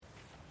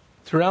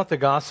Throughout the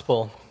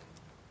gospel,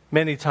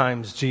 many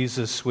times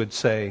Jesus would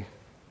say,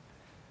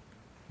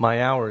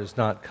 "My hour is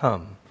not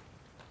come."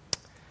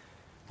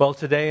 Well,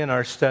 today in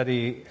our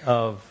study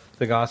of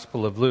the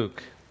Gospel of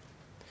Luke,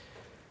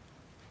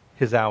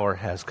 his hour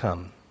has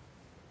come.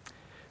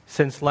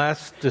 Since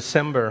last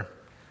December,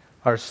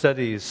 our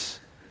studies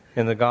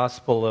in the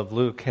Gospel of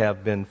Luke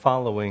have been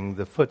following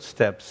the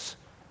footsteps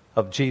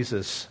of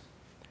Jesus.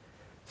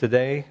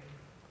 Today,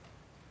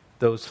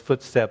 those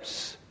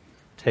footsteps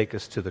take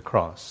us to the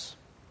cross.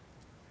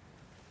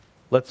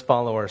 Let's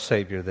follow our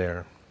Savior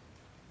there.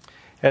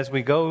 As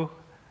we go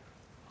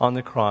on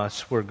the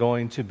cross, we're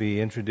going to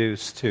be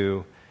introduced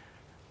to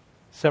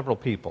several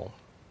people.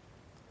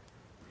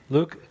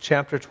 Luke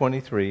chapter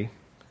 23,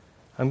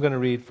 I'm going to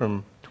read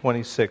from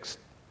 26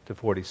 to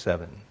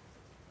 47.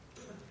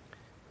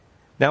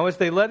 Now as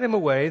they led him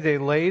away, they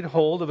laid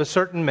hold of a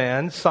certain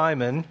man,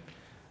 Simon,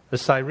 the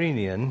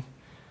Cyrenian,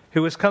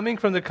 who was coming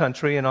from the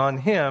country, and on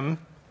him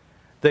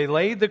they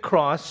laid the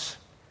cross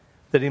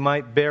that he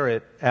might bear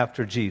it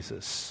after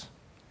Jesus.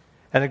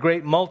 And a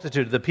great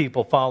multitude of the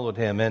people followed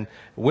him, and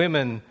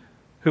women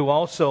who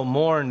also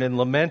mourned and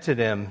lamented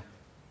him.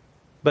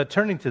 But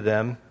turning to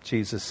them,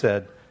 Jesus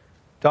said,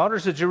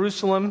 "Daughters of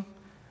Jerusalem,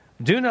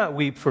 do not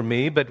weep for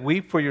me, but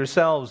weep for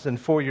yourselves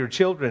and for your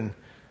children.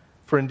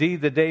 For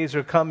indeed the days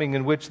are coming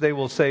in which they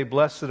will say,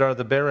 'Blessed are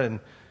the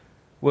barren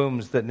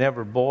wombs that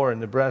never bore, and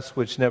the breasts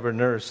which never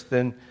nursed.'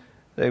 Then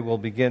they will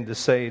begin to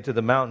say to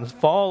the mountains,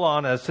 'Fall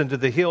on us,' and to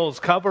the hills,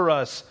 'Cover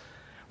us.'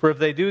 For if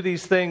they do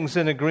these things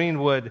in a green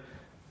wood,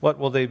 what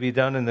will they be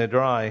done in the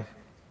dry?"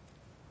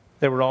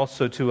 There were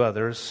also two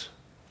others,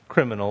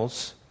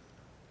 criminals,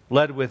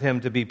 led with him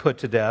to be put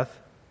to death.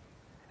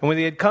 And when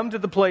they had come to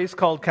the place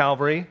called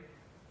Calvary,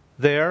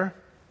 there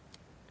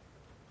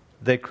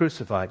they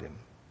crucified him,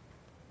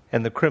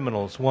 and the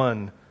criminals,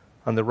 one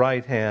on the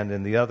right hand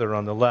and the other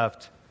on the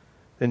left.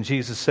 Then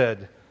Jesus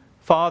said,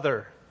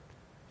 "Father,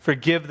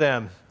 forgive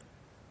them,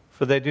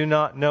 for they do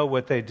not know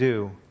what they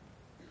do."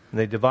 And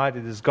they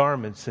divided his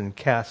garments and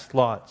cast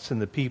lots, and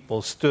the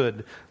people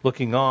stood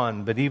looking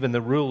on. But even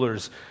the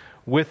rulers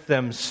with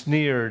them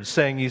sneered,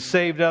 saying, "He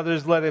saved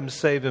others, let him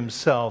save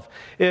himself,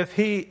 if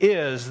he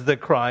is the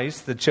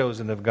Christ, the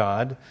chosen of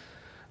God."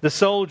 The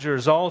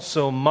soldiers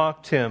also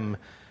mocked him,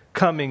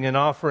 coming and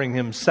offering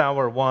him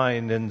sour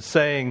wine, and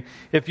saying,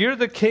 "If you're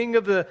the king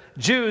of the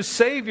Jews,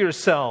 save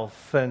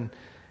yourself." And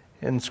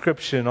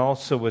inscription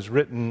also was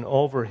written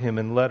over him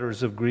in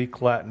letters of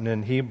Greek, Latin,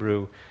 and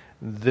Hebrew,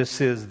 "This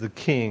is the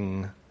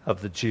King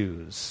of the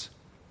Jews."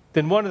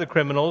 Then one of the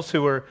criminals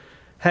who were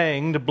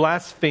hanged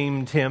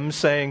blasphemed him,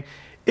 saying,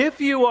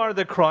 "If you are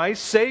the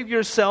Christ, save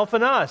yourself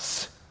and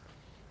us."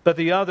 But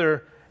the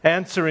other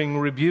answering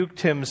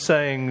rebuked him,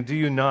 saying, "Do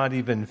you not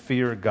even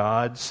fear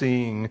God,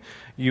 seeing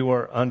you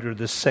are under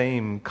the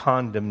same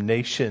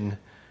condemnation?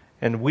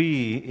 And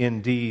we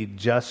indeed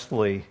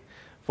justly,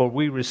 for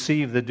we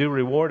receive the due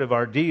reward of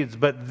our deeds.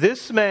 But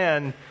this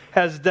man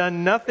has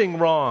done nothing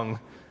wrong."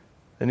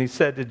 And he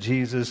said to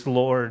Jesus,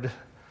 "Lord,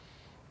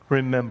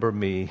 remember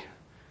me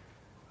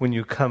when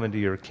you come into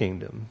your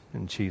kingdom."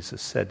 And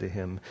Jesus said to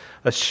him,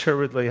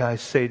 "Assuredly I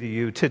say to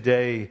you,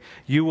 today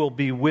you will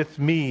be with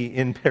me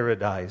in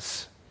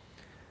paradise."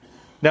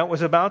 Now it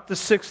was about the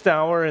 6th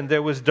hour, and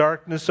there was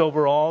darkness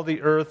over all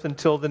the earth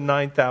until the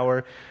 9th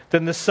hour.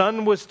 Then the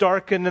sun was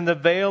darkened, and the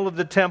veil of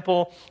the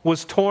temple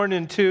was torn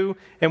in two.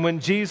 And when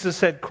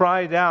Jesus had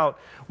cried out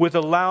with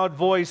a loud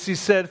voice, he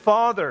said,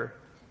 "Father,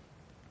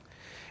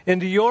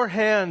 into your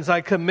hands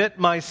I commit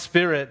my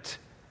spirit."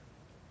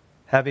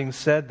 Having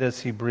said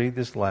this, he breathed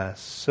his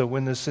last. So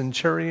when the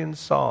centurion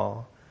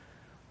saw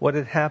what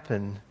had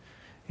happened,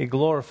 he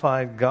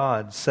glorified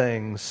God,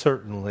 saying,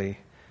 "Certainly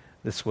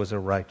this was a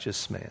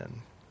righteous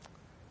man."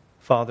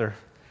 Father,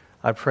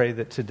 I pray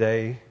that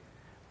today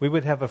we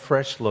would have a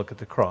fresh look at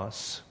the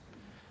cross.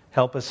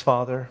 Help us,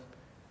 Father,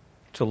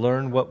 to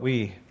learn what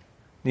we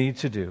need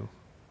to do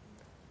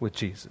with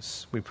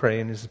Jesus. We pray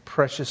in his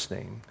precious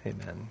name.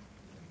 Amen.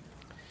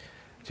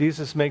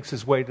 Jesus makes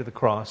his way to the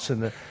cross,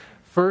 and the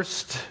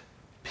first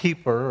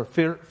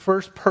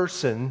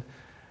person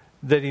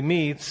that he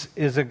meets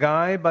is a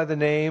guy by the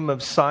name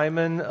of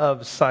Simon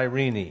of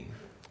Cyrene.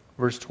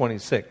 Verse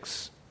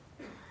 26.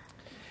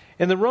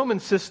 In the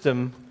Roman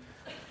system,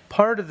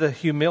 part of the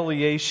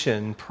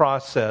humiliation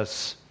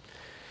process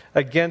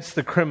against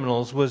the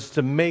criminals was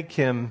to make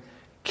him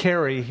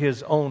carry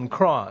his own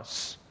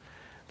cross.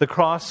 The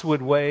cross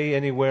would weigh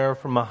anywhere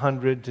from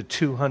 100 to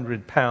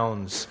 200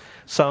 pounds.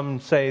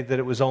 Some say that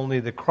it was only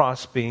the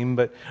crossbeam,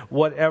 but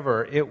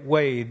whatever, it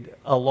weighed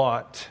a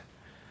lot.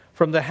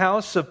 From the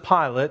house of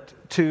Pilate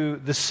to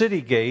the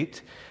city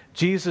gate,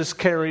 Jesus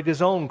carried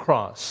his own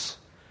cross.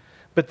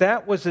 But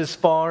that was as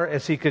far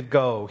as he could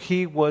go.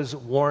 He was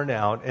worn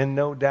out, and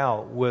no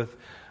doubt with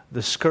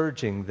the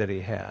scourging that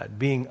he had,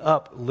 being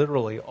up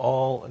literally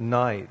all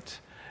night,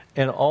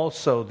 and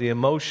also the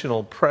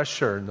emotional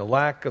pressure and the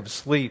lack of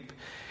sleep.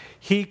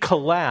 He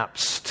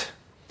collapsed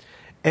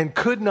and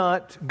could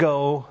not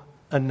go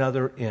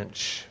another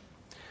inch.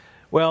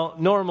 Well,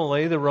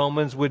 normally the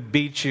Romans would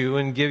beat you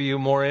and give you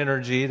more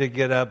energy to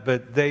get up,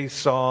 but they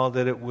saw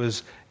that it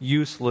was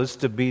useless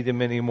to beat him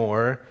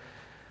anymore.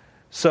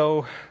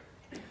 So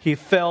he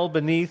fell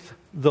beneath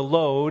the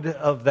load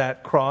of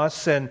that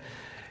cross. And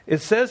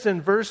it says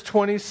in verse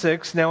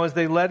 26, now as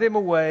they led him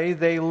away,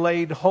 they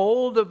laid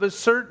hold of a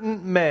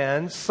certain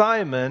man,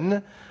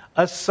 Simon,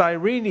 a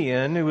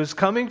Cyrenian, who was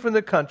coming from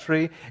the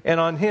country, and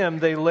on him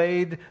they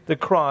laid the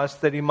cross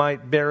that he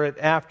might bear it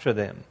after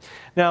them.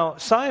 Now,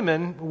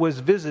 Simon was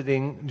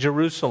visiting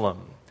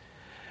Jerusalem.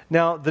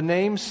 Now, the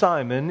name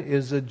Simon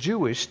is a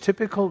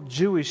typical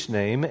Jewish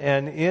name,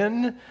 and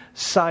in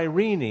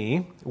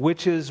Cyrene,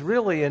 which is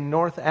really in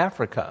North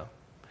Africa.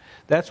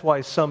 That's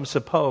why some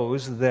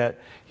suppose that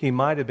he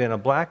might have been a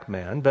black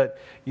man, but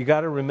you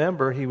got to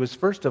remember he was,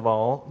 first of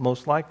all,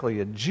 most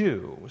likely a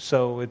Jew.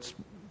 So it's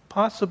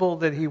possible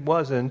that he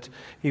wasn't.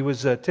 He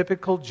was a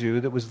typical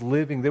Jew that was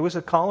living. There was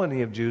a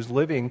colony of Jews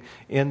living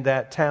in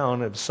that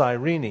town of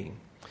Cyrene.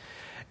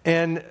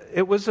 And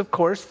it was, of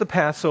course, the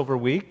Passover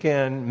week,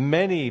 and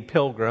many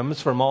pilgrims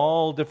from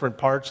all different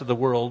parts of the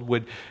world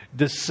would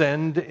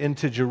descend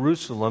into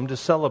Jerusalem to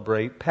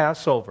celebrate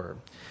Passover.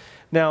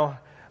 Now,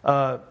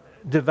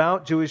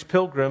 devout Jewish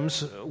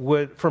pilgrims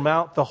from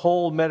out the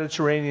whole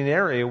Mediterranean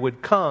area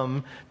would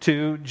come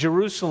to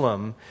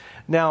Jerusalem.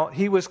 Now,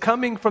 he was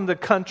coming from the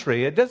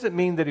country. It doesn't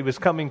mean that he was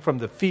coming from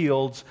the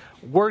fields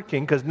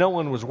working, because no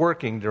one was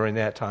working during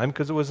that time,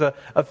 because it was a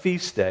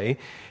feast day.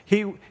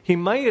 He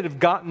may have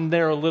gotten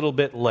there a little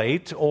bit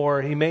late,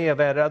 or he may have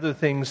had other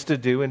things to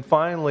do, and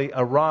finally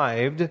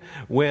arrived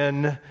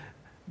when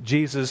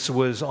Jesus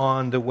was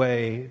on the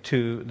way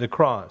to the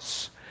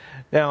cross.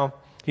 Now,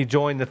 he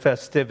joined the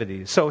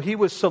festivities. So he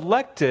was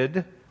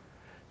selected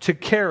to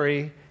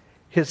carry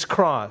his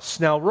cross.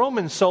 Now,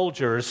 Roman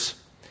soldiers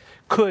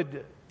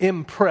could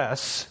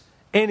impress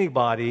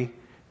anybody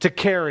to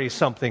carry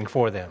something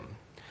for them.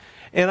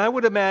 And I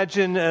would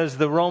imagine, as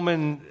the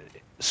Roman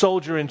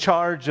soldier in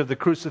charge of the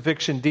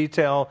crucifixion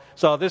detail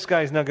saw this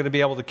guy's not going to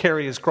be able to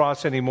carry his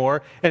cross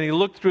anymore, and he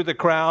looked through the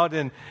crowd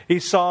and he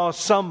saw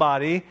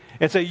somebody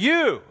and said,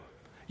 you,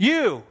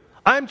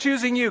 I'm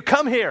choosing you,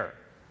 come here.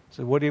 I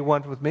said, what do you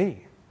want with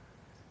me?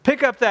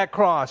 Pick up that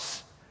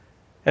cross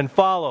and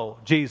follow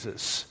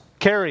Jesus.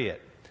 Carry it.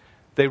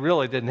 They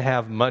really didn't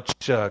have much,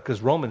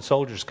 because Roman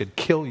soldiers could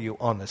kill you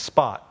on the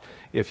spot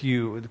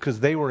because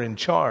they were in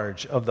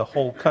charge of the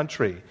whole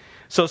country.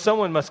 So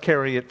someone must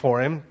carry it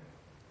for him.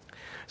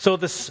 So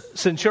the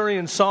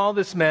centurion saw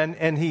this man,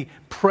 and he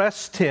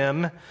pressed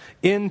him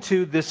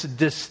into this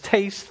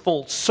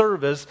distasteful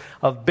service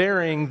of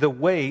bearing the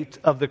weight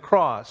of the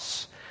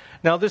cross.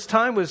 Now, this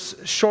time was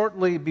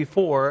shortly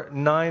before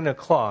 9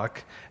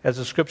 o'clock. As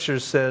the scripture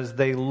says,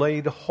 they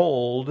laid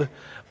hold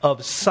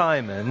of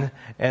Simon,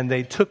 and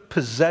they took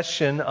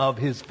possession of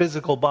his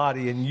physical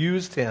body and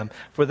used him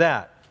for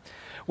that.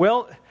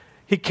 Well,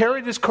 he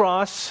carried his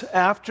cross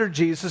after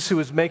Jesus, who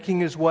was making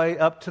his way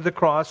up to the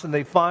cross, and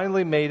they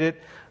finally made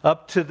it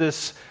up to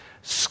this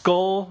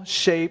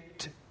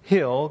skull-shaped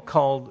hill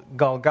called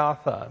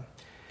Golgotha.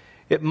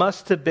 It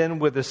must have been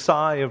with a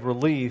sigh of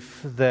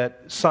relief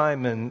that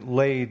Simon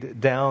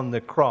laid down the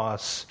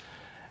cross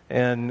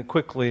and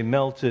quickly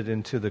melted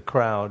into the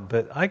crowd.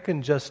 But I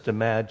can just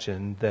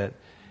imagine that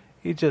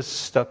he just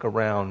stuck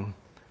around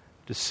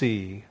to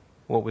see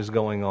what was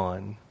going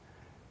on.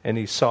 And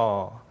he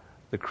saw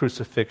the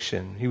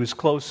crucifixion. He was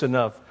close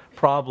enough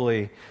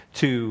probably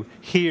to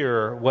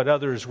hear what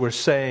others were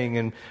saying,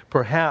 and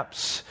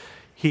perhaps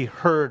he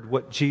heard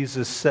what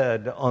Jesus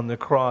said on the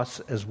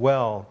cross as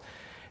well.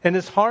 And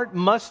his heart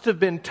must have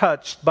been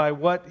touched by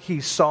what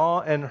he saw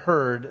and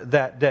heard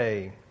that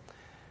day.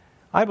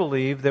 I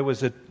believe there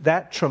was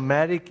that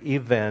traumatic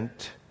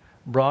event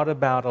brought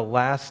about a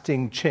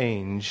lasting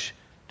change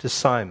to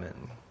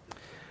Simon.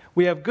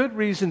 We have good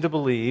reason to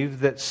believe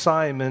that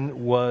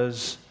Simon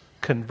was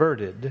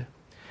converted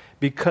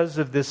because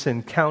of this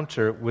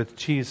encounter with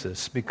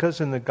Jesus. Because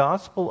in the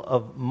Gospel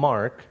of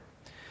Mark,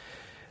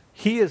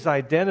 he is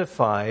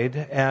identified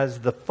as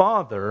the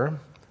father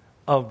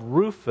of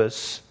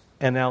Rufus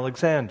and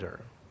Alexander.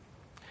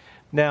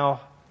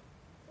 Now,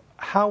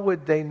 how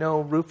would they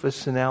know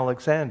Rufus and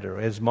Alexander,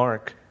 as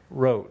Mark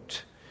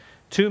wrote?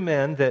 Two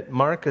men that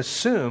Mark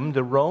assumed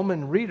the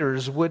Roman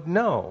readers would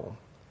know.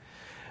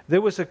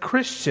 There was a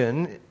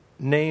Christian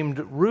named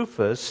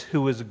Rufus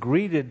who was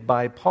greeted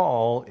by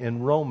Paul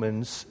in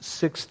Romans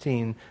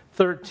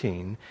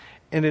 16:13,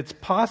 and it's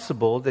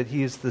possible that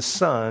he is the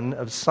son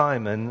of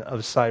Simon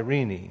of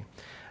Cyrene.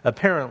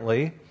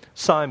 Apparently,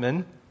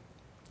 Simon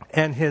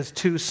and his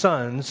two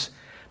sons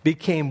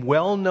became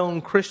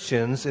well-known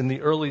Christians in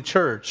the early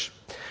church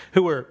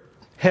who were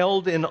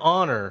held in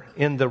honor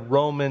in the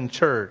Roman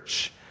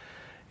church.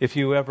 If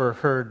you ever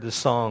heard the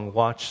song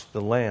Watch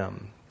the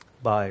Lamb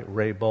by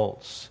Ray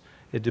Boltz,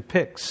 it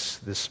depicts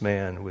this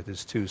man with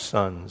his two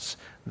sons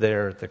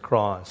there at the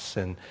cross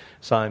and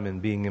Simon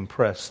being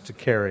impressed to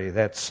carry.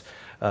 That's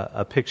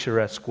a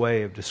picturesque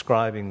way of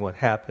describing what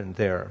happened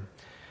there.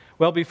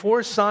 Well,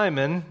 before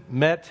Simon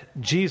met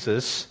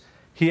Jesus,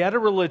 he had a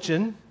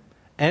religion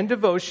and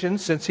devotion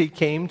since he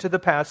came to the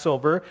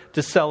Passover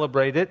to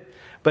celebrate it.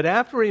 But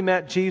after he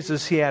met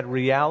Jesus, he had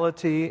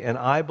reality and,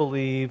 I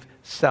believe,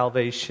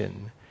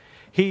 salvation.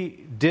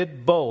 He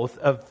did both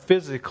a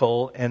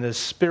physical and a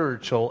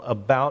spiritual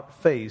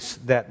about-face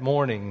that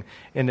morning,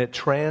 and it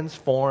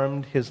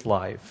transformed his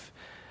life.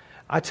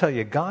 I tell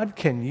you, God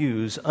can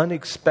use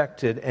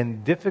unexpected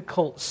and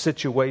difficult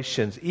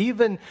situations,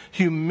 even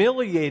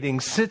humiliating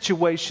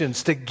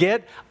situations, to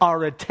get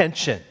our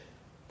attention.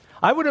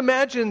 I would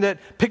imagine that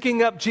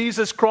picking up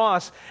Jesus'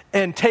 cross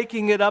and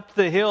taking it up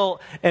the hill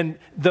and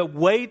the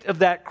weight of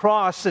that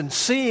cross and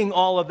seeing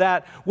all of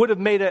that would have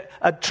made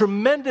a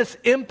tremendous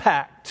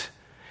impact.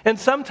 And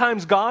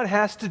sometimes God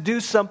has to do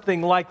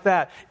something like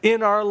that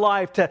in our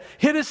life to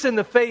hit us in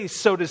the face,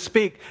 so to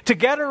speak, to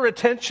get our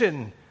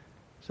attention.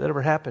 Has that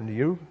ever happened to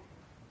you?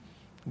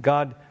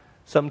 God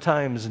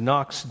sometimes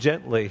knocks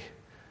gently,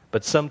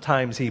 but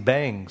sometimes he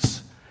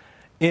bangs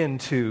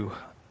into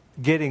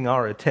getting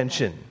our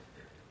attention.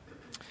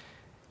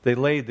 They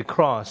laid the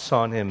cross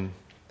on him,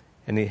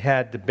 and he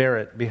had to bear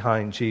it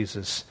behind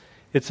Jesus.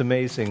 It's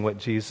amazing what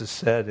Jesus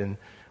said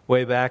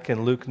way back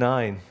in Luke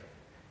 9.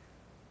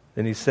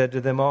 Then he said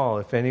to them all,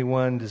 if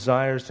anyone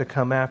desires to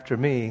come after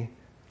me,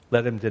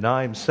 let him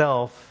deny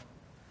himself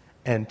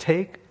and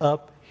take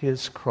up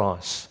his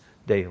cross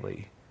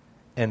daily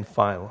and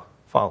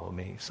follow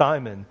me.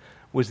 Simon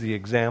was the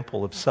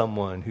example of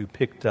someone who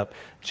picked up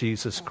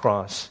Jesus'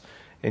 cross.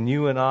 And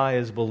you and I,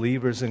 as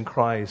believers in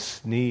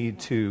Christ,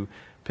 need to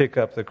pick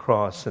up the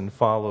cross and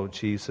follow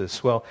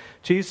Jesus. Well,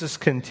 Jesus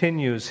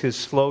continues his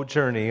slow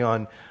journey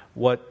on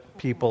what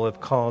people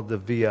have called the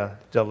Via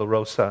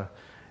Dolorosa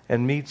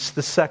and meets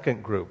the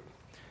second group.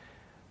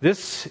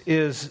 This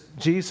is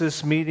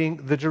Jesus meeting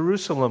the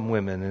Jerusalem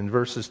women in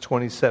verses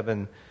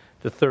 27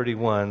 to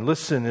 31.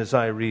 Listen as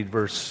I read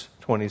verse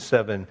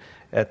 27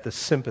 at the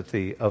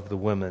sympathy of the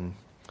women.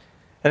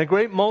 And a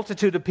great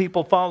multitude of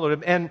people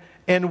followed him,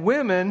 and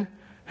women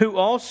who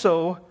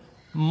also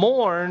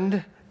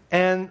mourned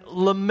and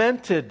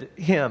lamented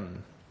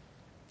him.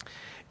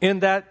 In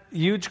that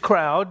huge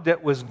crowd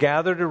that was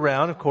gathered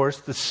around, of course,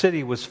 the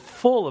city was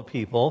full of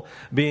people,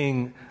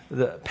 being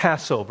the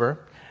Passover.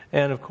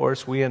 And of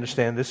course, we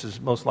understand this is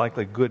most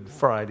likely Good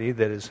Friday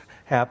that is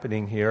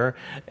happening here.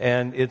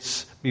 And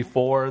it's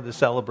before the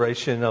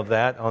celebration of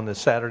that on the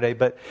Saturday.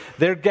 But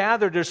they're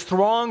gathered, there's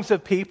throngs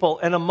of people.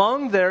 And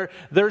among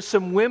there's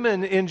some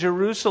women in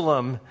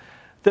Jerusalem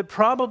that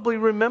probably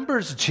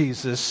remembers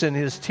Jesus and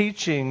his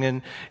teaching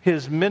and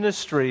his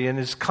ministry and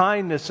his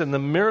kindness and the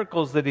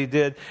miracles that he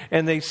did.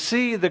 And they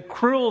see the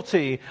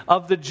cruelty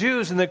of the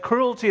Jews and the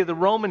cruelty of the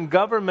Roman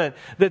government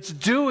that's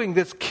killing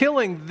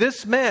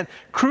this man,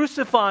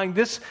 crucifying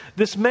this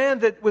man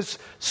that was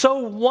so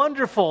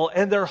wonderful.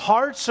 And their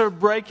hearts are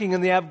breaking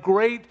and they have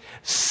great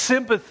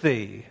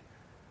sympathy.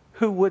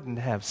 Who wouldn't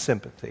have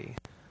sympathy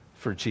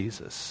for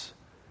Jesus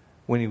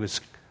when he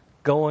was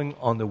going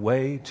on the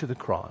way to the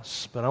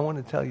cross? But I want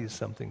to tell you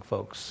something,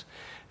 folks.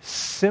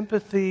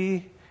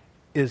 Sympathy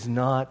is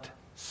not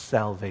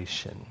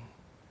salvation.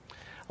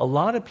 A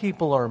lot of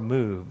people are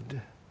moved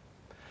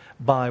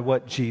by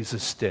what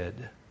Jesus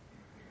did.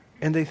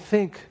 And they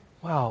think,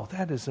 wow,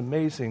 that is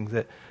amazing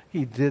that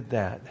he did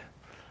that.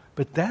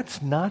 But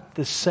that's not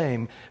the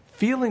same.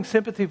 Feeling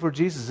sympathy for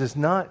Jesus is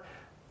not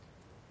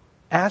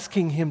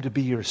asking him to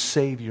be your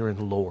Savior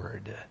and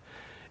Lord.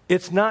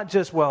 It's not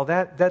just, well,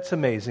 that's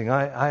amazing.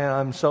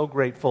 I'm so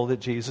grateful that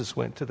Jesus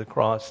went to the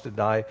cross to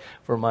die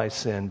for my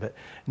sin. But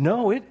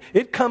no,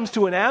 it comes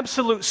to an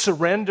absolute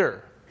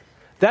surrender.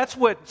 That's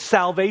what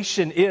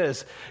salvation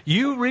is.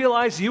 You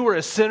realize you were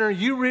a sinner.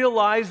 You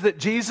realize that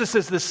Jesus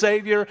is the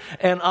Savior.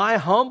 And I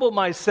humble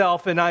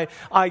myself and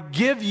I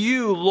give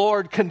you,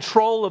 Lord,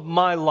 control of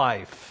my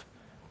life.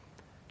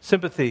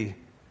 Sympathy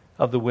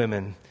of the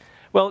women.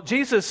 Well,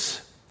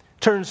 Jesus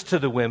turns to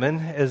the women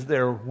as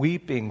they're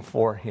weeping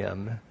for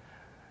him.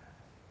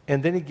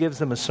 And then he gives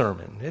them a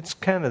sermon. It's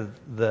kind of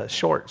the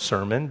short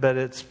sermon, but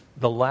it's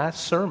the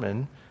last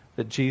sermon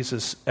that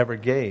Jesus ever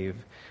gave.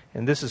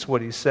 And this is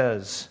what he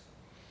says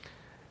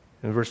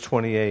in verse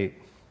 28.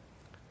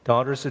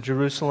 Daughters of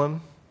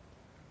Jerusalem,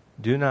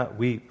 do not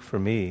weep for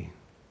me,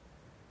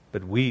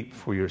 but weep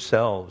for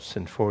yourselves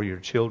and for your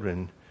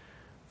children.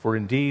 For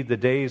indeed the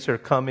days are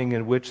coming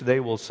in which they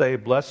will say,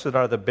 blessed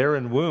are the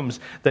barren wombs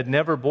that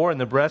never bore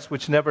and the breasts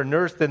which never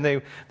nursed. And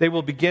they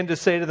will begin to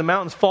say to the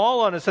mountains,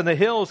 fall on us, and the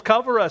hills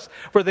cover us.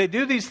 For they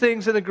do these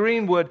things in the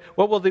greenwood.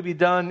 What will they be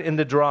done in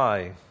the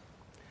dry?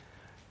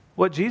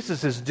 What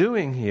Jesus is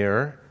doing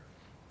here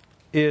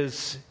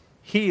is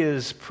he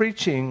is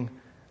preaching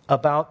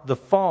about the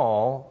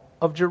fall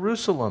of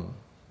Jerusalem.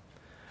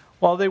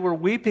 While they were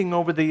weeping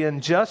over the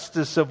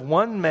injustice of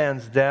one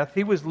man's death,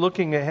 he was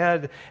looking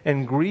ahead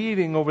and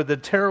grieving over the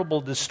terrible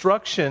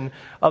destruction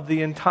of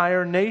the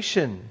entire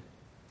nation.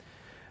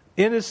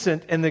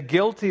 Innocent and the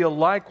guilty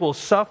alike will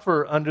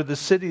suffer under the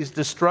city's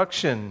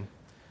destruction.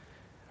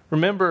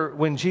 Remember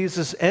when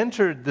Jesus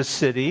entered the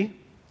city,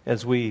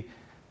 as we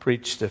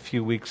preached a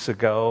few weeks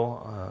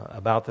ago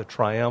about the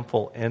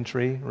triumphal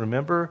entry,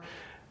 remember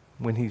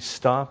when he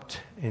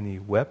stopped and he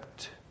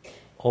wept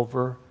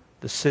over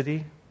the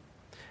city.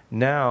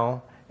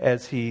 Now,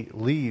 as he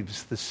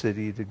leaves the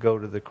city to go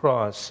to the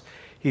cross,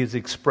 he is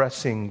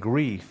expressing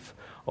grief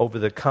over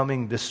the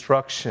coming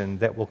destruction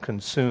that will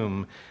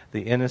consume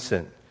the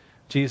innocent.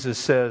 Jesus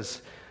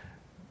says,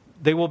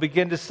 they will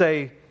begin to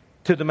say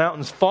to the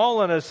mountains,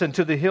 fall on us, and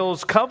to the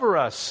hills, cover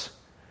us.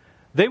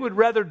 They would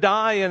rather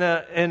die in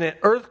an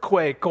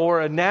earthquake or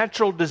a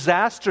natural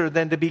disaster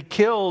than to be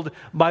killed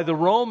by the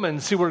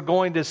Romans who were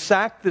going to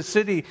sack the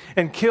city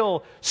and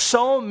kill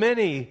so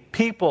many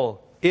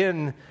people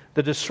in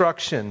the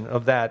destruction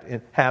of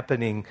that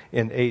happening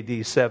in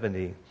AD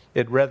 70.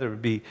 It'd rather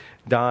be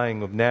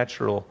dying of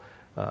natural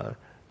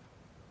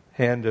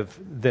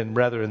than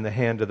rather in the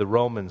hand of the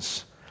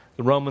Romans.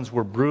 The Romans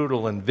were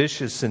brutal and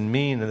vicious and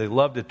mean, and they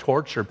loved to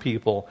torture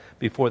people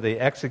before they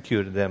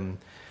executed them.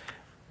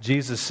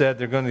 Jesus said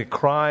they're going to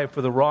cry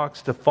for the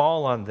rocks to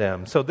fall on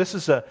them. So this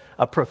is a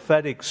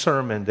prophetic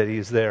sermon that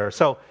he's there.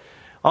 So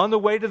on the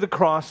way to the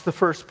cross, the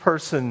first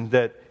person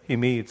that he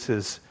meets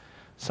is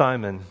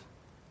Simon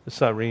the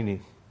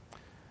Cyrene.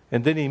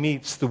 And then he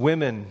meets the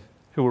women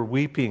who were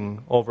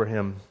weeping over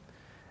him.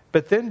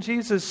 But then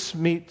Jesus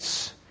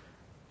meets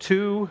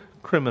two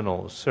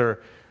criminals,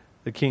 or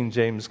the King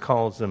James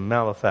calls them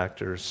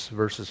malefactors,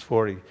 verses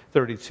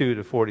 32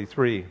 to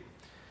 43.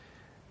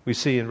 We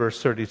see in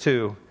verse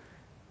 32,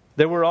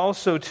 there were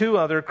also two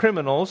other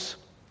criminals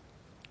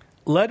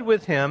led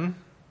with him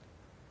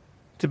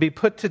to be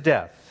put to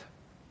death.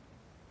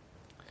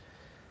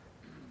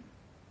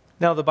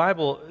 Now, the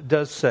Bible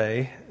does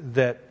say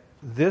that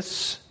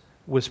this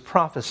was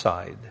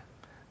prophesied,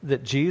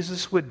 that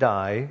Jesus would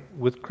die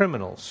with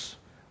criminals,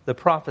 the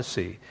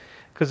prophecy.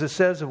 Because it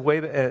says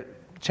at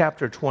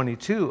chapter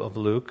 22 of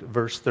Luke,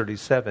 verse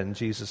 37,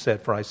 Jesus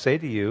said, for I say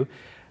to you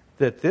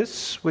that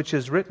this which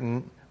is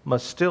written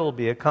must still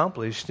be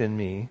accomplished in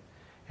me.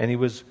 And he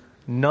was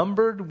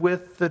numbered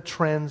with the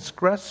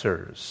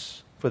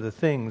transgressors, for the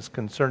things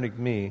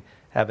concerning me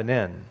have an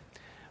end.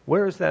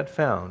 Where is that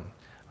found?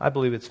 I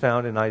believe it's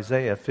found in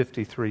Isaiah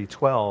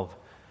 53:12,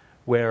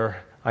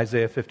 where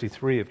Isaiah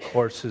 53, of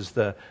course, is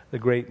the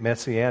great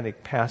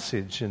messianic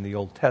passage in the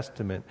Old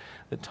Testament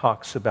that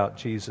talks about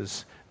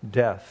Jesus'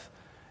 death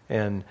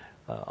and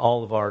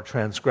all of our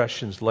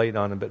transgressions laid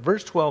on him. But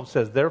verse 12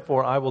 says,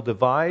 therefore I will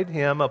divide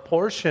him a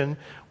portion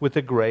with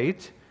the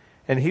great,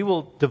 and he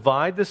will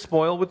divide the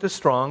spoil with the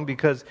strong,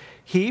 because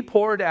he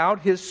poured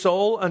out his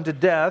soul unto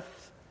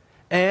death,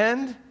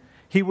 and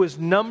he was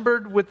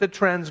numbered with the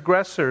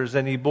transgressors,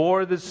 and he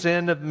bore the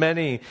sin of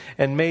many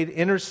and made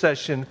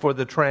intercession for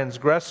the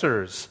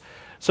transgressors.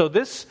 So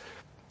this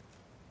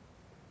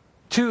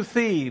two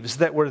thieves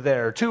that were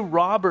there, two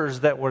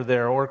robbers that were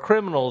there, or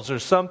criminals or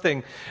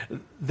something,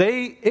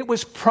 it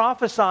was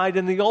prophesied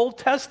in the Old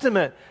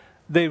Testament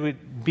they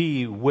would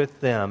be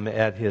with them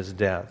at his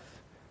death.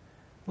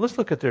 Let's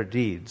look at their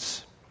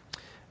deeds.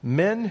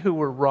 Men who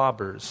were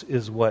robbers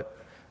is what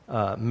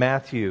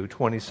Matthew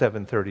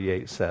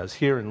 27:38 says.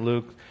 Here in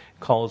Luke,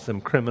 calls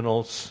them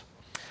criminals.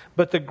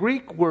 But the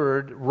Greek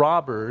word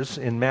robbers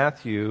in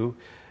Matthew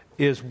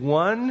is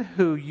one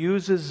who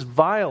uses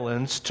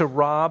violence to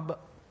rob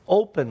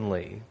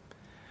openly.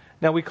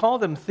 Now, we call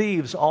them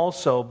thieves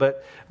also,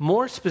 but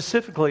more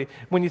specifically,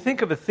 when you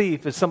think of a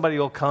thief, it's somebody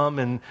will come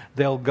and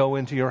they'll go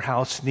into your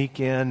house,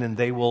 sneak in, and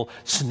they will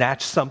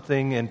snatch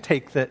something and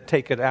take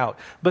it out.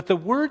 But the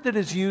word that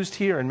is used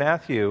here in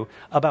Matthew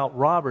about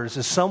robbers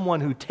is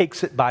someone who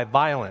takes it by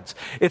violence.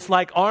 It's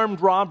like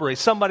armed robbery.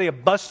 Somebody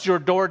busts your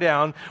door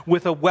down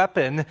with a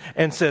weapon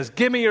and says,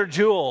 give me your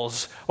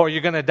jewels or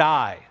you're going to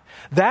die.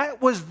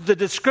 That was the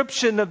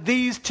description of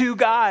these two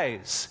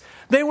guys.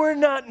 They were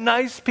not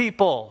nice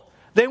people.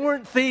 They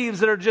weren't thieves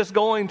that are just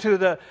going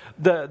to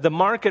the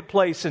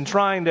marketplace and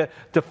trying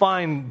to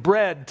find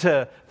bread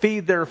to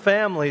feed their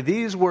family.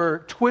 These were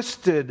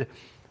twisted,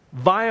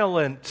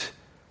 violent,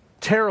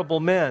 terrible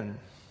men.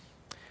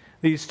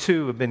 These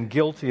two have been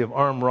guilty of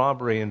armed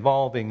robbery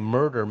involving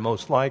murder,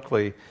 most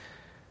likely.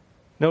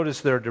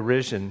 Notice their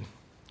derision.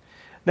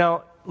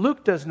 Now,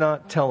 Luke does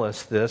not tell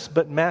us this,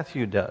 but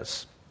Matthew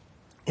does.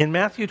 In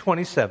Matthew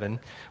 27,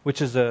 which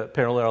is a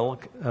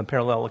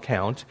parallel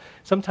account,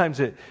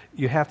 sometimes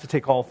you have to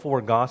take all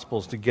four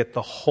Gospels to get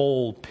the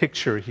whole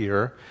picture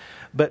here.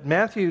 But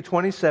Matthew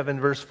 27,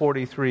 verse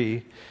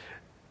 43,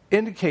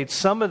 indicates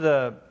some of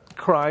the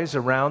cries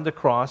around the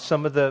cross,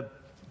 some of the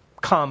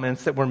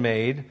comments that were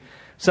made.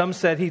 Some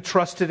said he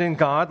trusted in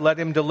God, let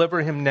him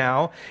deliver him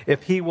now,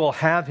 if he will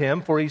have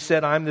him, for he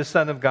said, I'm the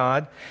Son of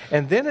God.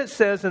 And then it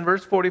says in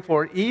verse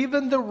 44,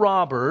 even the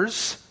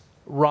robbers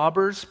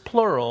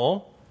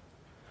plural,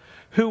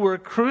 who were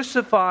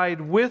crucified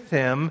with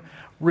him,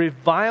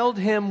 reviled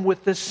him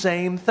with the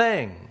same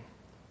thing.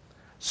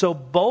 So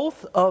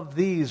both of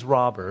these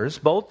robbers,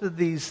 both of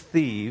these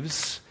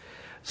thieves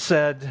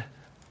said,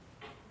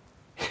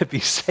 if he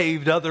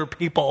saved other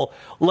people,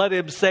 let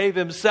him save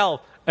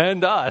himself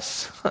and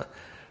us.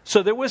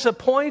 So there was a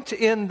point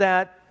in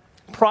that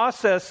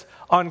process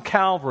on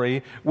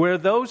Calvary where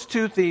those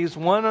two thieves,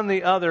 one on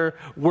the other,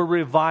 were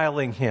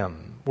reviling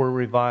him. were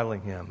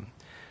reviling him.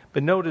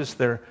 But notice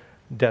their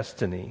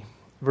destiny.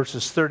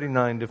 Verses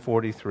 39 to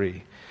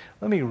 43.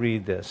 Let me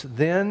read this.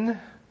 Then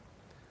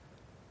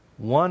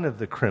one of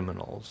the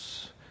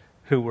criminals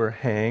who were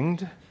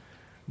hanged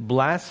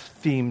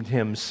blasphemed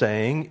him,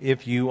 saying,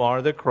 "If you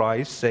are the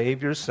Christ,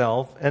 save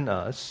yourself and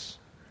us."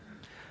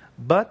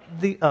 But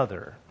the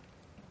other.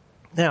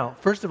 Now,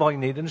 first of all, you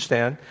need to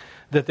understand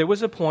that there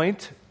was a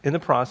point in the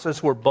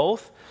process where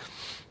both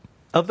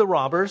of the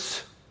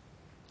robbers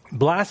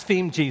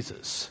blasphemed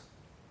Jesus.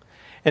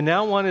 And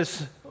now one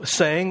is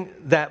saying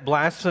that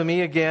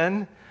blasphemy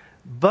again,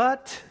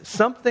 but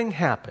something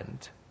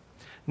happened.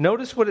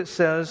 Notice what it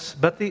says,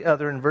 but the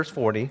other in verse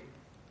 40,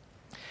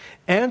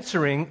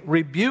 answering,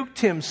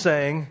 rebuked him,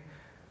 saying,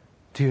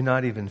 "Do you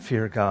not even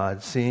fear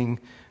God, seeing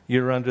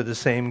you're under the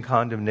same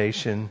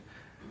condemnation?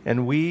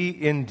 And we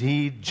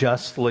indeed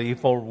justly,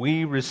 for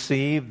we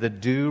receive the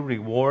due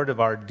reward of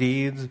our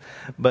deeds,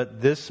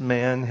 but this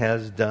man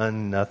has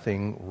done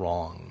nothing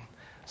wrong."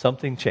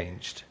 Something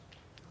changed.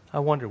 I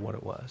wonder what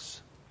it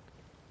was.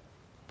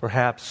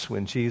 Perhaps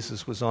when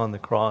Jesus was on the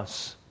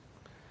cross,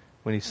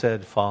 when he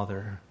said,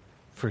 "Father,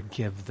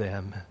 forgive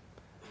them,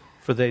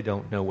 for they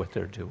don't know what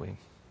they're doing."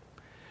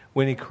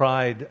 When he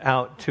cried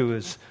out to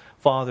his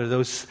Father,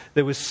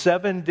 there was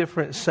 7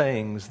 different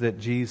sayings that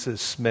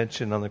Jesus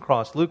mentioned on the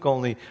cross. Luke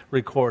only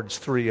records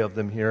 3 of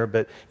them here,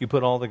 but you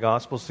put all the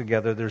Gospels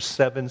together, there's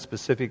 7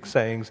 specific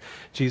sayings.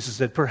 Jesus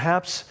said,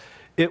 perhaps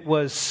it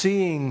was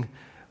seeing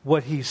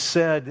what he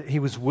said, he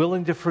was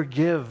willing to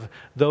forgive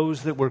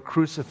those that were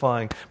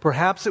crucifying.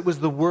 Perhaps it was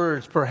the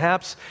words.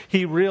 Perhaps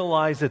he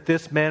realized that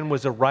this man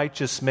was a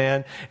righteous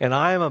man, and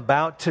I am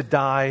about to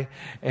die,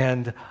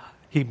 and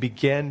he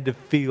began to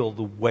feel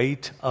the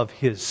weight of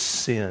his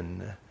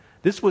sin.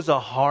 This was a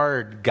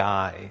hard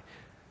guy,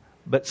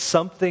 but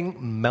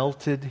something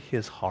melted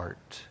his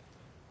heart.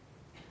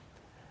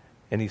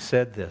 And he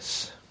said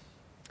this,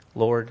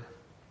 "Lord,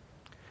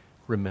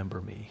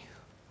 remember me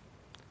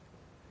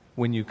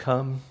when you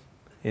come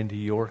into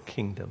your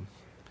kingdom."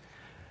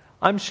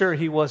 I'm sure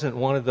he wasn't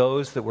one of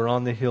those that were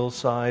on the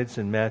hillsides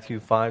in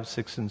Matthew 5,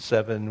 6, and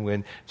 7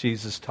 when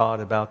Jesus taught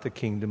about the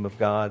kingdom of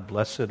God.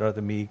 Blessed are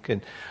the meek.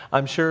 And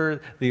I'm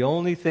sure the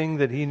only thing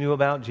that he knew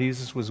about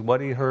Jesus was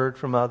what he heard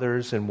from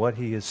others and what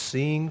he is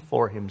seeing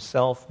for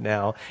himself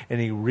now.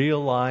 And he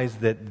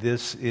realized that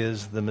this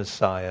is the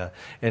Messiah.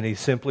 And he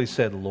simply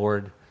said,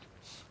 "Lord,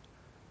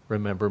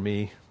 remember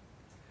me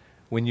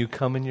when you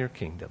come in your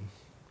kingdom."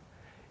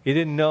 He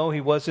didn't know,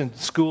 he wasn't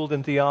schooled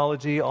in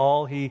theology.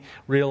 All he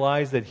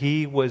realized that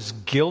he was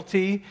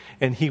guilty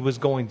and he was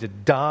going to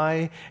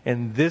die,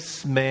 and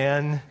this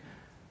man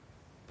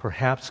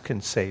perhaps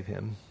can save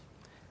him.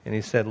 And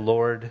he said,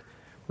 "Lord,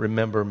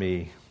 remember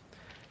me."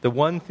 The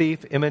one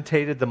thief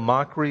imitated the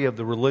mockery of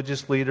the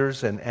religious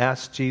leaders and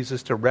asked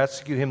Jesus to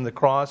rescue him from the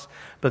cross,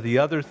 but the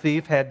other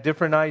thief had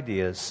different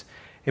ideas.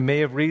 He may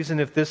have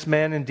reasoned, if this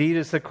man indeed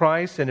is the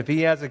Christ, and if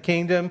he has a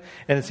kingdom,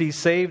 and as he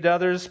saved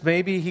others,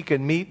 maybe he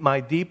can meet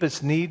my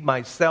deepest need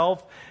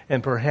myself,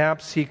 and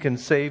perhaps he can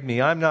save me.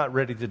 I'm not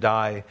ready to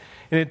die.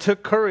 And it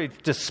took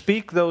courage to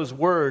speak those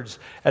words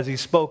as he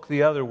spoke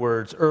the other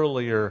words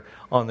earlier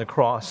on the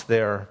cross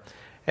there.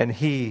 And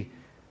he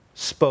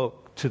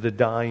spoke to the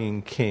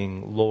dying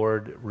king,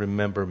 "Lord,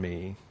 remember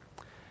me."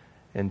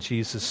 And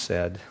Jesus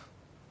said,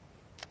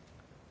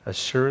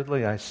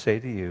 "Assuredly I say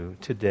to you,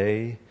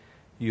 today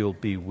you'll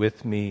be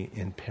with me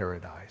in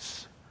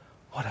paradise."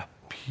 What a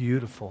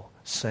beautiful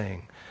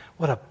saying.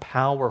 What a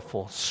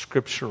powerful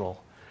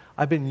scriptural.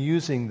 I've been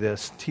using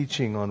this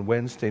teaching on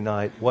Wednesday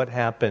night, what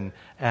happened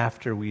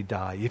after we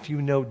die. If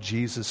you know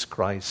Jesus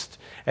Christ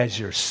as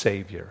your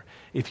Savior,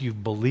 if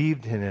you've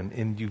believed in him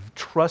and you've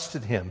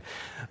trusted him,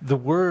 the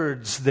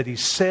words that he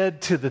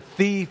said to the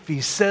thief, he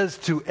says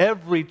to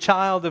every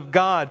child of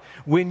God,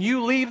 when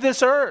you leave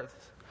this earth,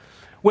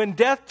 when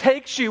death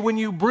takes you, when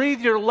you breathe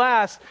your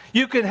last,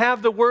 you can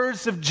have the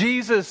words of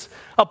Jesus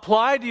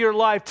applied to your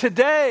life.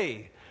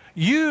 Today,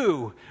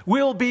 you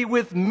will be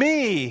with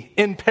me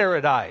in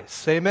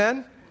paradise.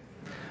 Amen?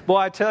 Boy,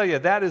 I tell you,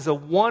 that is a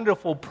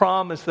wonderful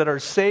promise that our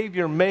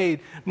Savior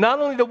made, not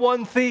only to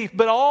one thief,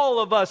 but all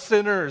of us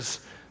sinners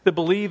that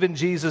believe in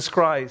Jesus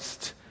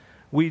Christ.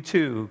 We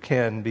too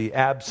can be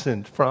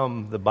absent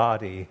from the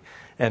body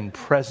and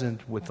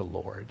present with the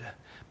Lord.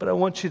 But I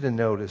want you to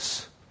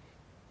notice,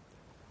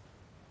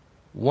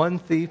 one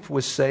thief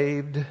was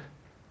saved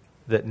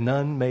that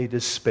none may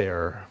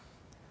despair,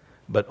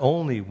 but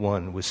only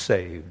one was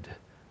saved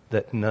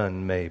that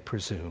none may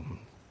presume.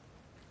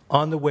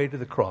 On the way to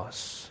the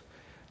cross,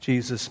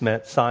 Jesus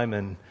met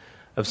Simon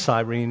of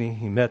Cyrene.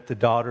 He met the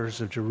daughters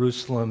of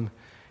Jerusalem.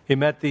 He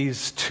met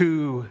these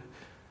 2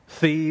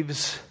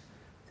 thieves.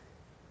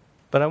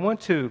 But I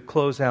want to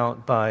close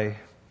out by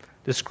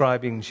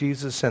describing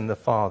Jesus and the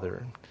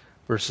Father,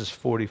 verses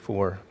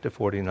 44 to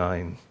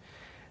 49.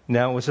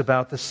 Now it was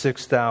about the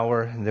 6th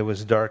hour, and there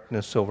was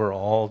darkness over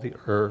all the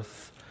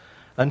earth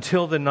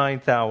until the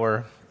 9th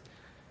hour.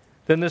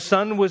 Then the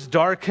sun was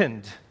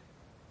darkened.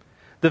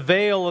 The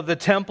veil of the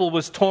temple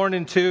was torn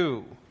in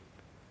two.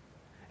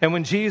 And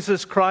when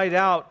Jesus cried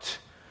out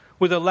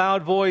with a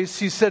loud voice,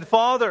 he said,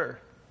 "Father,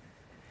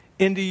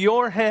 into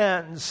your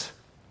hands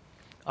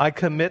I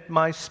commit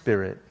my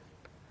spirit."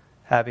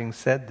 Having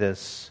said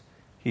this,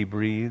 he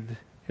breathed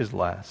his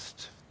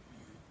last.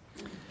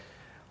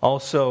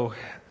 Also,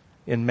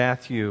 in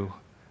Matthew,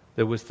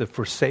 there was the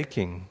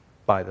forsaking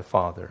by the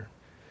Father.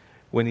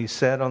 When he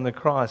said on the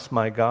cross,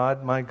 my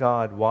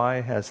God,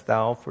 why hast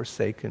thou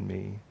forsaken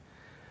me?"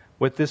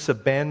 What this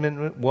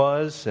abandonment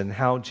was and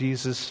how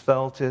Jesus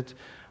felt it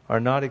are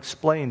not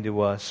explained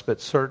to us,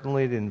 but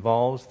certainly it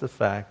involves the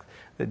fact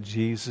that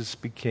Jesus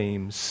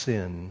became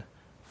sin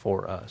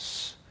for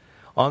us.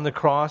 On the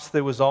cross,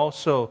 there was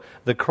also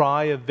the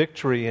cry of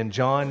victory in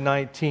John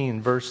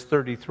 19, verse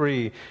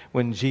 33,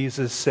 when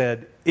Jesus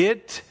said,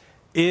 "It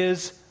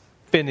is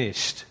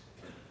finished."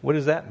 What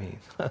does that mean?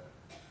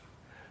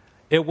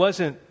 It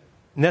wasn't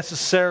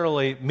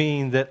necessarily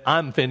mean that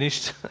I'm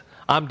finished,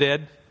 I'm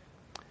dead.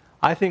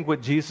 I think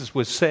what Jesus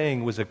was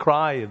saying was a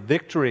cry of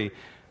victory.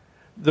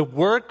 The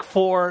work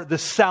for the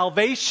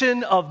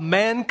salvation of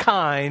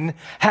mankind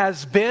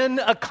has been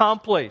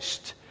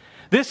accomplished.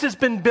 This has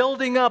been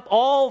building up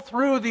all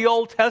through the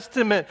Old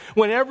Testament,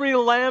 when every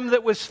lamb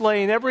that was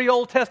slain, every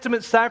Old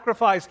Testament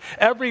sacrifice,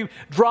 every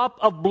drop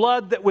of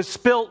blood that was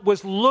spilt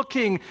was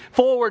looking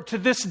forward to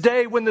this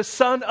day when the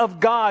Son of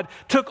God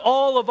took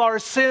all of our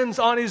sins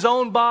on his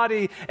own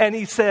body and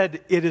he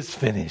said, "It is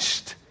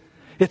finished."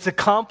 It's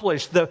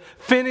accomplished. The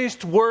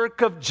finished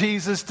work of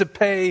Jesus to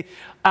pay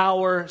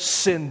our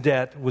sin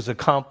debt was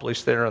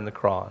accomplished there on the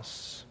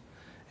cross.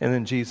 And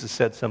then Jesus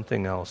said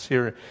something else.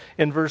 Here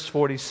in verse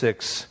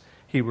 46,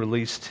 he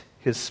released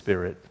his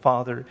spirit.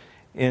 "Father,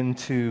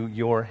 into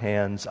your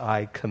hands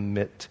I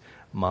commit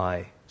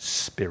my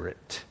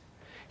spirit."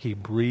 He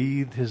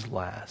breathed his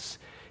last.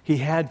 He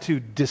had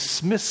to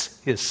dismiss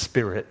his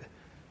spirit.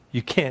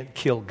 You can't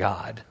kill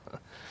God.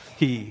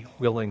 He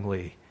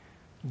willingly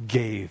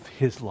gave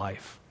his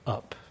life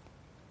up.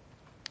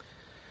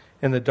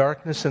 In the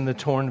darkness and the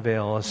torn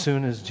veil, as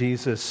soon as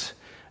Jesus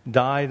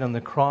died on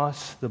the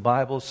cross, the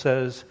Bible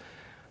says,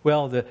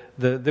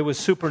 there was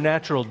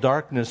supernatural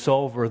darkness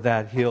over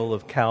that hill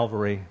of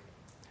Calvary.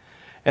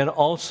 And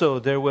also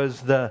there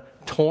was the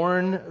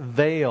torn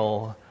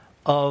veil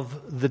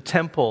of the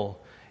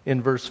temple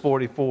in verse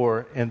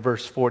 44 and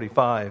verse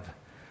 45.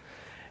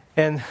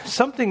 And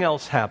something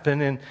else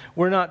happened, and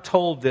we're not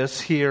told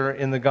this here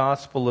in the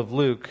Gospel of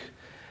Luke,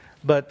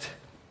 but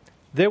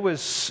there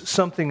was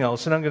something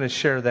else, and I'm going to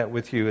share that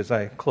with you as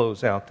I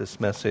close out this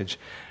message.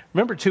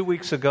 Remember 2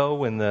 weeks ago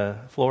when the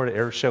Florida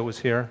Air Show was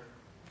here?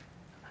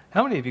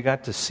 How many of you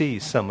got to see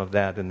some of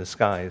that in the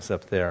skies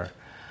up there?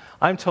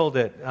 I'm told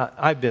that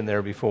I've been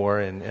there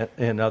before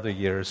in other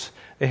years.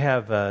 They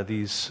have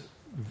these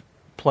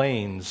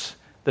planes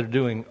that are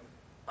doing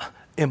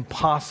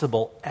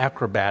impossible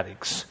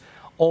acrobatics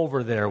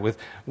over there with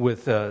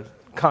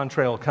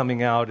contrail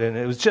coming out, and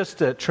it was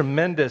just a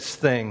tremendous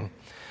thing.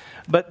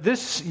 But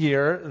this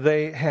year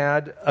they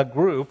had a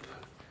group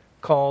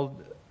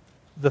called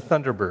the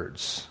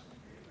Thunderbirds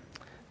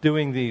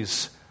doing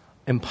these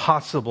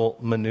impossible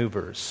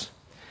maneuvers.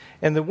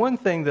 And the one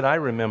thing that I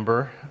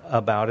remember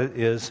about it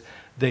is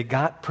they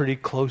got pretty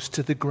close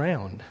to the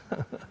ground.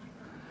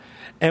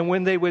 And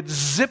when they would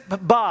zip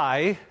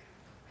by,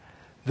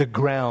 the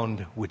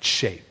ground would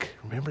shake.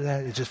 Remember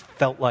that? It just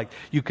felt like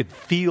you could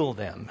feel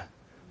them.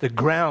 The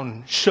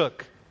ground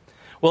shook.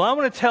 Well, I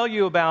want to tell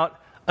you about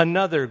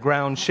another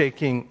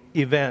ground-shaking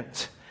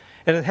event.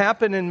 And it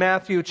happened in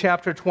Matthew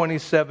chapter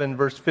 27,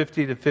 verse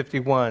 50 to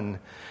 51.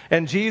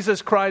 "And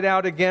Jesus cried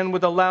out again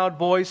with a loud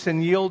voice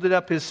and yielded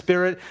up his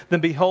spirit. Then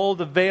behold,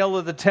 the veil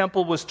of the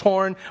temple was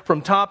torn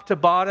from top to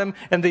bottom,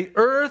 and the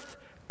earth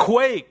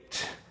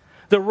quaked.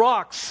 The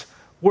rocks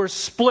were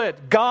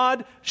split."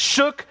 God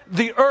shook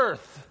the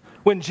earth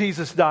when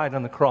Jesus died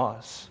on the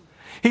cross.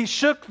 He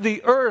shook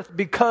the earth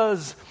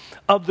because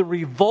of the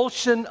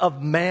revulsion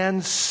of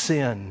man's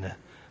sin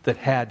that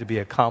had to be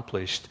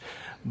accomplished.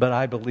 But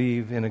I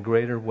believe in a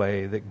greater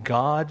way that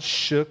God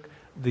shook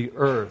the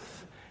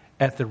earth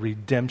at the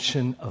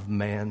redemption of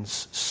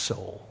man's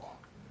soul.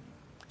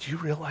 Do you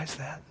realize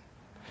that?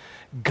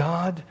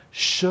 God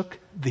shook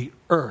the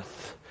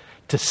earth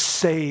to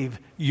save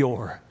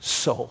your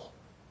soul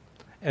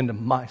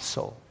and my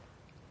soul.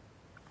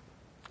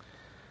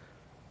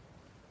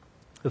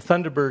 The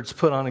Thunderbirds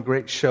put on a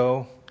great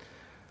show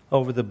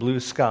over the blue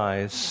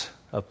skies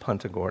of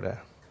Punta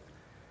Gorda.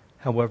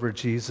 However,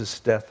 Jesus'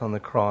 death on the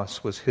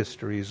cross was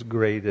history's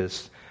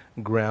greatest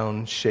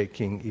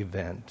ground-shaking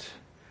event.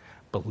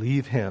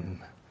 Believe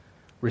him,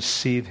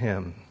 receive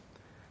him,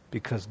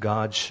 because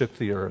God shook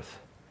the earth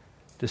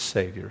to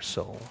save your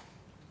soul.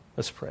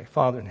 Let's pray.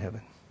 Father in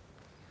heaven,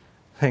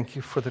 thank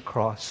you for the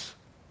cross.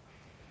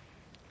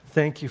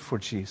 Thank you for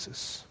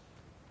Jesus.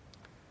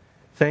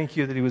 Thank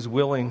you that he was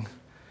willing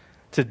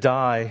to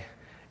die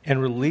and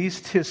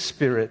released his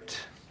spirit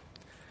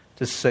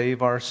to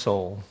save our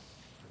soul.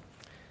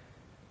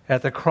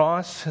 At the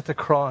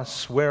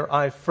cross where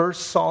I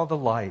first saw the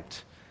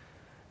light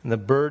and the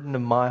burden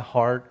of my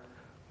heart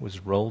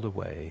was rolled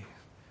away.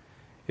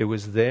 It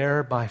was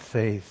there by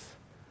faith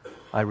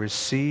I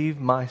receive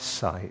my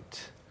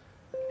sight.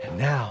 And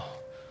now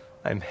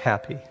I'm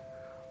happy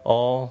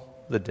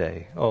all the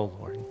day. Oh,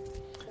 Lord,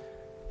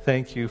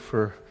 thank you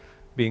for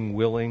being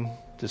willing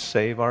to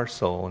save our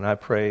soul. And I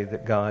pray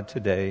that, God,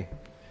 today,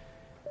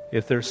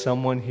 if there's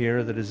someone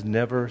here that has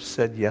never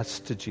said yes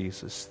to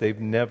Jesus, they've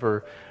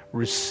never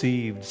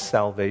received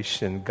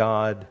salvation,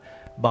 God,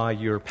 by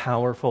your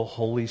powerful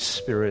Holy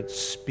Spirit,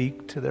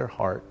 speak to their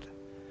heart.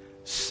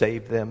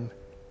 Save them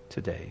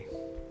today.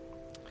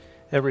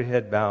 Every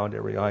head bowed,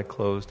 every eye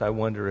closed. I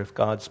wonder if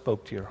God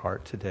spoke to your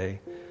heart today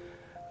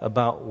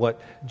about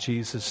what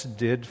Jesus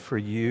did for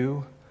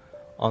you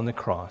on the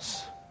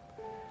cross.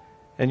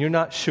 And you're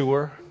not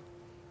sure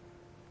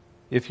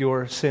if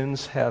your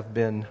sins have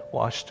been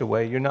washed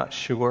away. You're not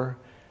sure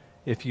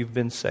if you've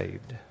been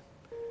saved.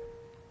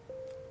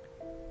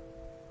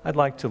 I'd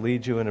like to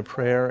lead you in a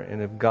prayer,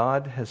 and if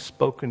God has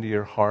spoken to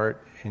your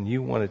heart and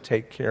you want to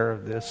take care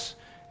of this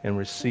and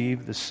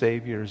receive the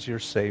Savior as your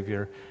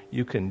Savior,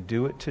 you can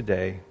do it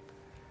today.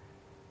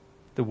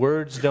 The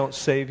words don't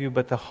save you,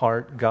 but the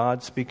heart,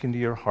 God speaking to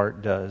your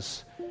heart,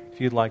 does. If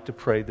you'd like to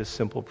pray this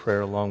simple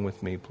prayer along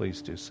with me,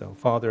 please do so.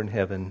 Father in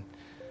heaven,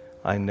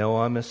 I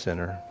know I'm a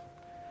sinner.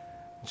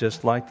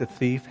 Just like the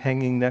thief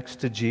hanging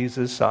next to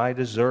Jesus, I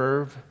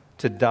deserve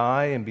to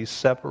die and be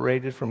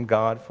separated from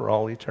God for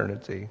all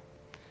eternity.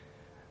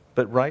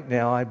 But right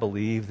now I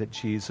believe that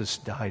Jesus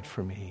died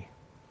for me.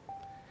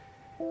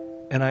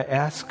 And I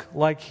ask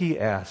like he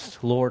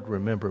asked, Lord,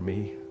 remember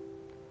me.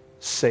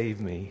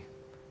 Save me.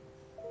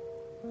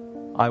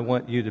 I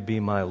want you to be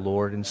my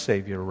Lord and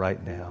Savior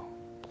right now.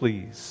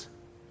 Please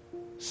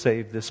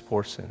save this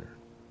poor sinner.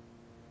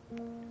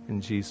 In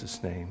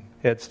Jesus' name.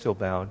 Head still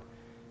bowed.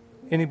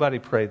 Anybody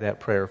pray that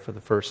prayer for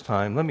the first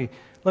time?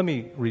 Let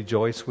me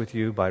rejoice with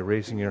you by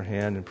raising your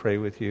hand and pray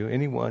with you.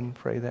 Anyone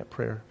pray that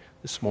prayer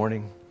this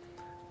morning?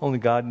 Only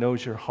God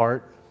knows your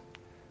heart.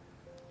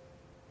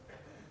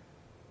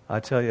 I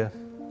tell you,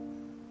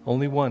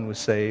 only one was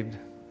saved,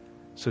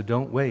 so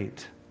don't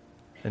wait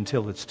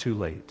until it's too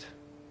late.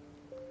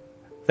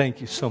 Thank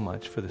you so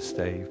much for this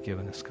day you've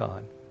given us,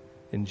 God.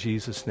 In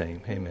Jesus'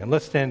 name, amen.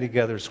 Let's stand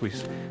together as we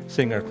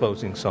sing our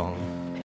closing song.